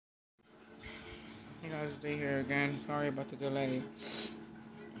guys, stay here again. Sorry about the delay.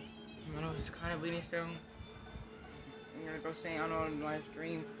 My nose is kind of bleeding still. I'm gonna go stay on the live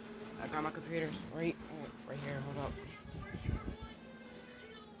stream. I got my computers right here. Hold up.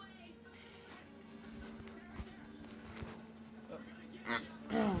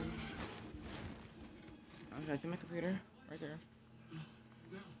 I see my computer right there.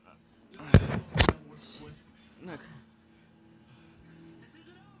 Look.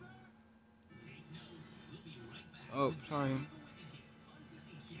 Oh, sorry.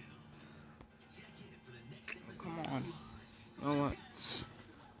 Oh, come on. You know what?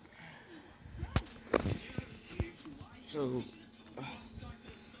 So,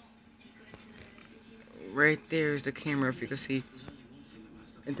 right there is the camera, if you can see.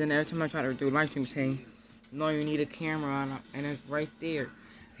 And then every time I try to do a live stream, saying, no, you need a camera, and it's right there.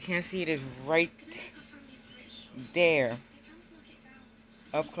 You can't see it, it's right there.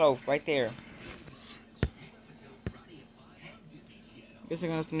 Up close, right there. Guess I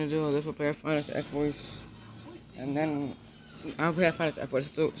got nothing to do. I guess we'll play our finest F-Boys. And then, I'll play our finest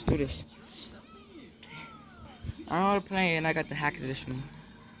F-Boys. Let's do this. I know how to play, and I got the hack edition.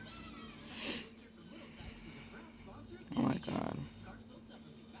 Oh my god.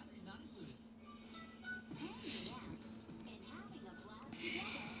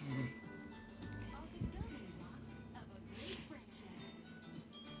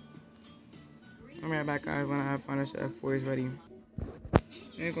 I'll be right back, guys, when I have finest F-Boys ready.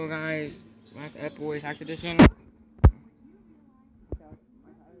 Here you go, guys. Like F-Boys hack edition.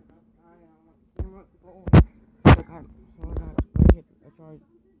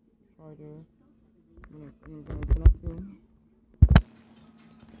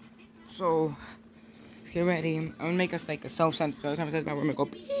 So, get ready. I'm gonna make us like a self-sensor. So every time I touch my room, it go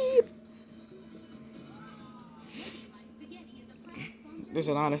beep. There's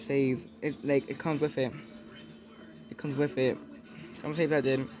a lot of saves. It comes with it. It comes with it. Some saves I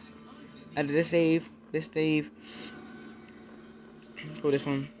did. I did this save. Go this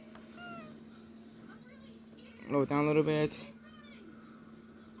one. Lower it down a little bit.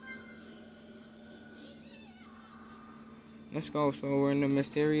 Let's go. So we're in the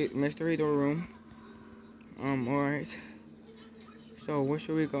mystery door room. Alright. So where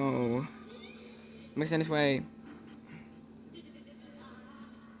should we go? Mix in this way.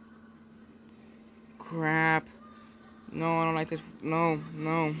 Crap. No, I don't like this. No.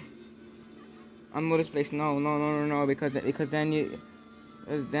 I'm this place. No. Because then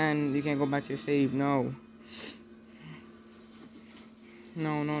you can't go back to your save. No.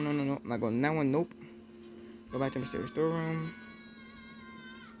 I'm not going that one. Nope. Go back to the mysterious storeroom.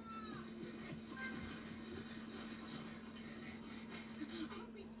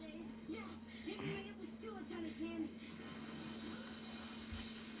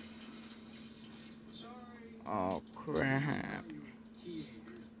 Oh crap.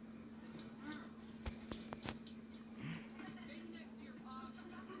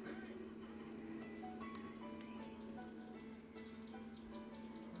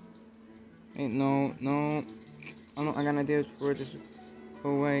 Hey, no. I got an idea for this go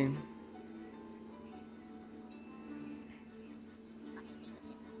away.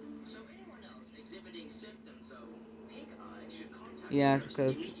 Yes,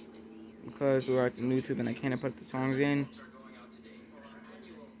 because we're at YouTube and I can't put the songs in.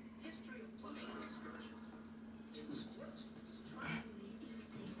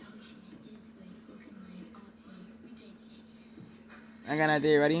 I got an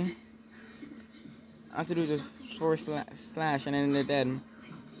idea, ready? I have to do this forward slash and then they're dead.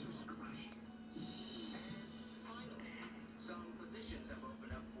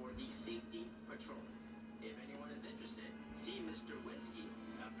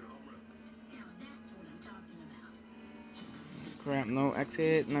 Crap, no,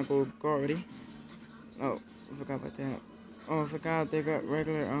 exit, now go already. Oh, I forgot about that. Oh, I forgot they got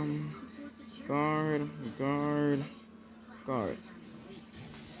regular, guard.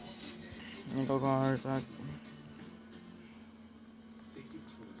 Let me go guard, back. Safety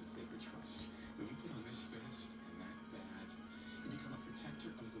patrol is a sacred trust. When you put on this vest and that badge, you become a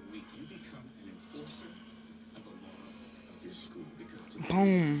protector of the weak. You become an enforcer of the laws of your school. Because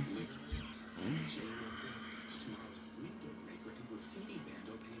boom.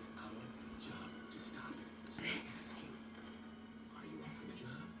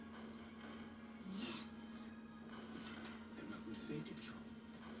 Safety patrol.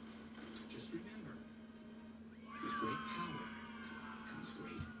 Just remember, with great power comes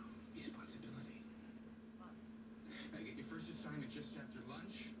great responsibility. Now get your first assignment just after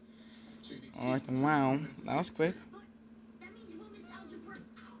lunch. So alright, wow, that was quick. That means we'll miss algebra.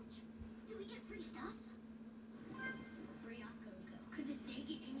 Ouch. Do we get free stuff?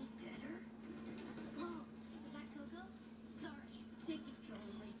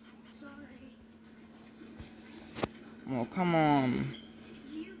 Oh, come on.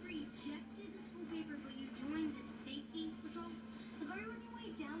 You rejected the school paper, but you joined the safety patrol? Like, are you on your way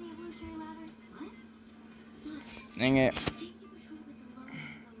down the evolutionary ladder? What? Dang it. Safety patrol was the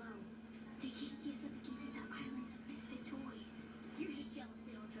lowest of the low. The geekiest of the geeky, the islands of misfit toys. You're just jealous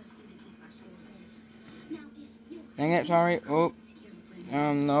they don't trust you to keep our school safe. Now, if you... Dang it, sorry. Oh.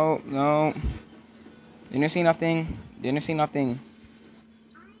 No. Didn't see nothing. Didn't see nothing.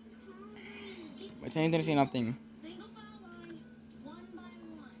 Pretend you didn't see nothing. Single file line, one by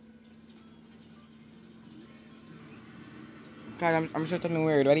one. Guys, I'm sure something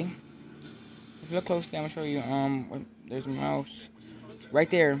weird. Ready? If you look closely, I'm gonna show you. There's a mouse right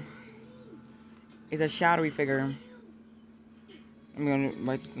there. It's a shadowy figure. I'm gonna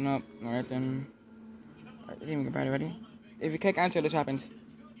write this one up. Alright then. I didn't even get better. Ready? If you click enter, this happens.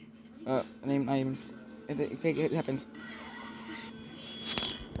 Not even. If you click, it happens.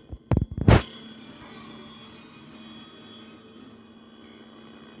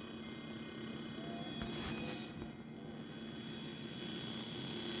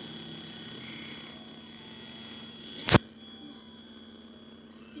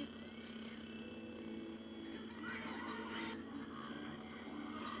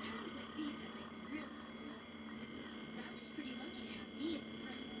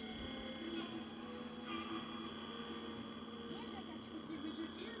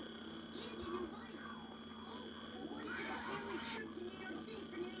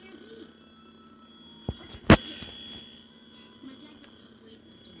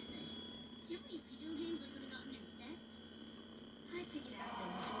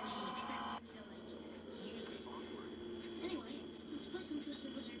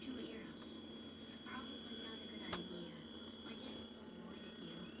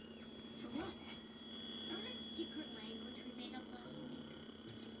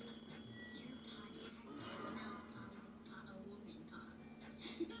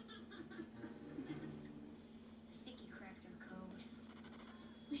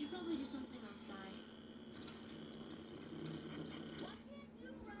 We should probably do something outside. What's it? You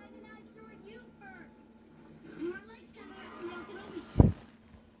run and I threw at you first. My legs kind of hurt from walking over you.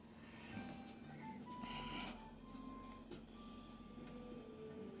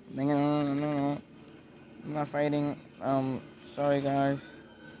 Dang it, no. I'm not fighting. Sorry guys.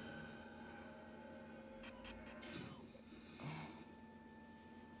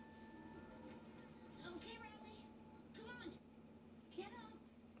 Okay, Riley. Come on. Get up.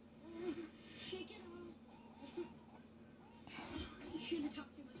 Shake it off. You sure the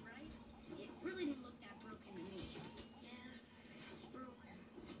doctor was right? It really didn't look that broken to me. Yeah, it's broken.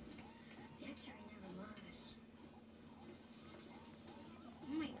 The X-ray never lies.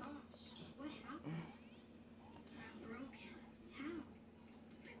 Oh my gosh. What happened? I'm broken. How?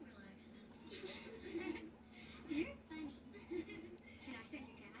 Quick relaxing. You're funny. Can I send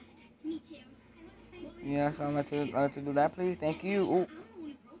your cast? Me too. I want to say Yeah, so I'd like to do that, please. Thank you. Ooh. I'm the one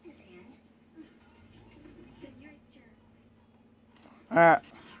who broke his hand. Then you're a jerk. Alright.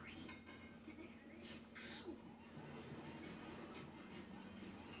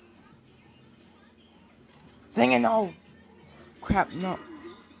 Dang it, no. Crap, no.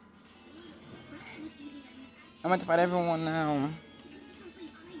 I'm about to fight everyone now.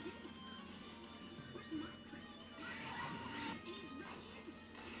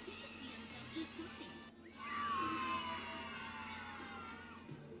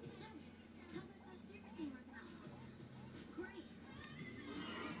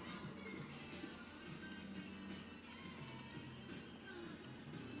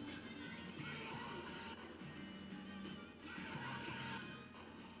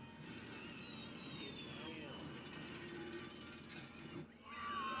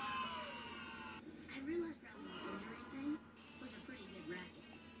 I realized Riley's injury thing was a pretty good racket.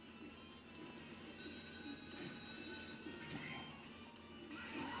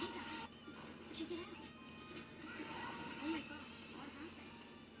 Hey guys, check it out. Oh my god, what happened?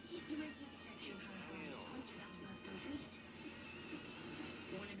 It's a rare infection caused by a splinter that was left untreated.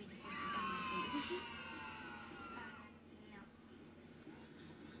 You want to be the first to sign my sympathy sheet? No.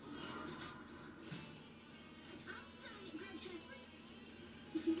 I'll sign it, Greg Hensley.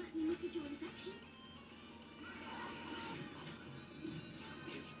 If you let me look at your infection.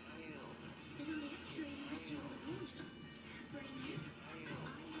 As on the X-ray, you must have all the wounds. Brain hit. I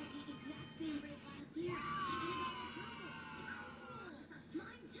had the exact same break last year, and I got all purple. Cool.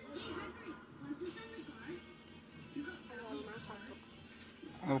 Mine too. Hey, Gregory, want to sign the card? You got probably a card.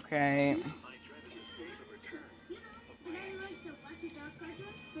 Okay. You know, the guy who likes to watch your dog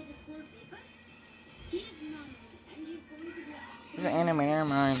cartoons for the school paper? He's known, and he's going to be a This is an anime, never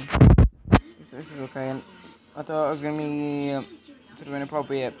mind. This is okay. I thought it was gonna be sort of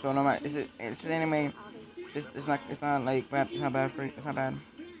inappropriate. So no matter, it's an anime. It's not like bad. It's not bad for you. It's not bad.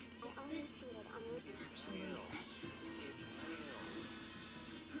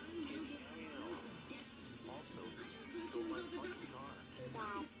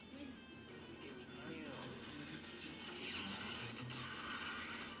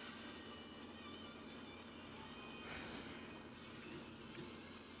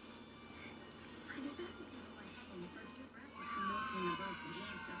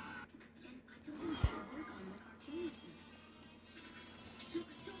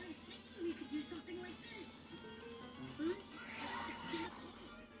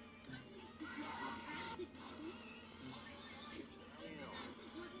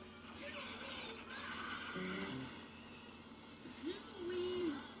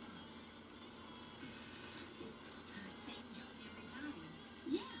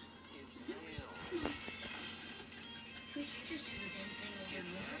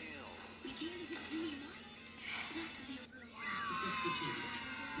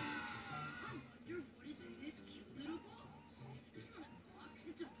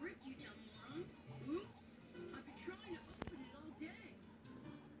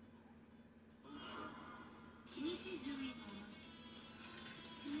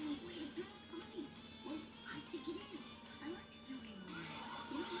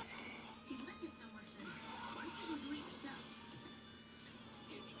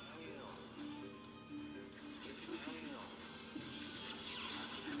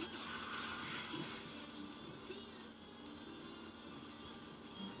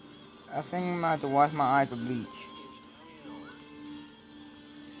 I think I'm about to wash my eyes with bleach.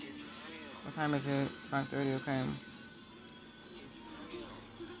 What time is it? 5:30. Okay.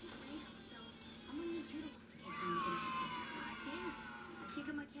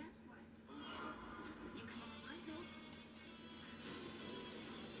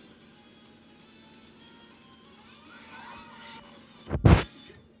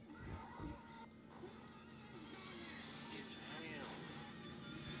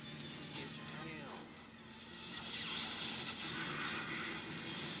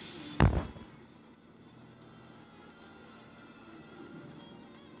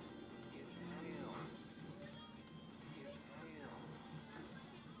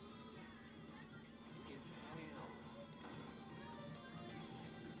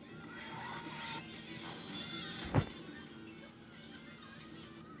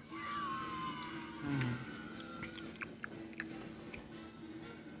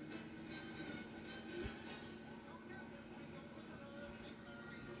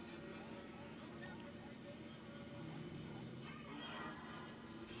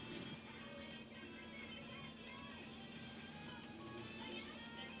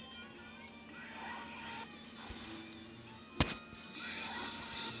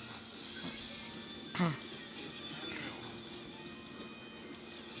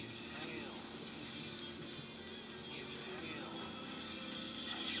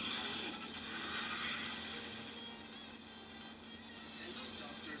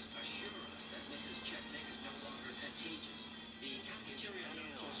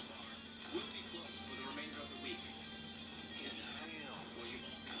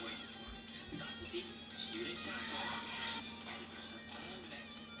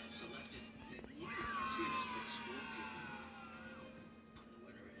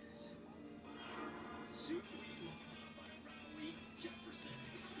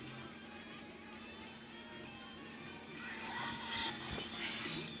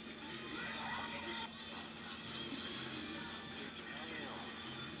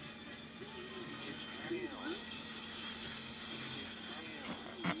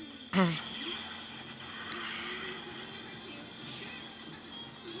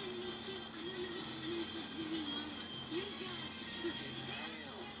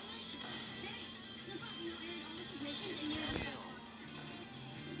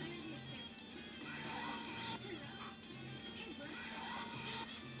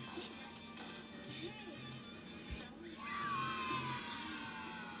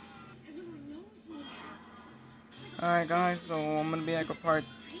 Alright guys, so I'm gonna be back with part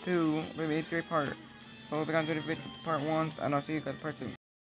 2, maybe 3 part. So we're gonna do the video part 1, and I'll see you guys part 2.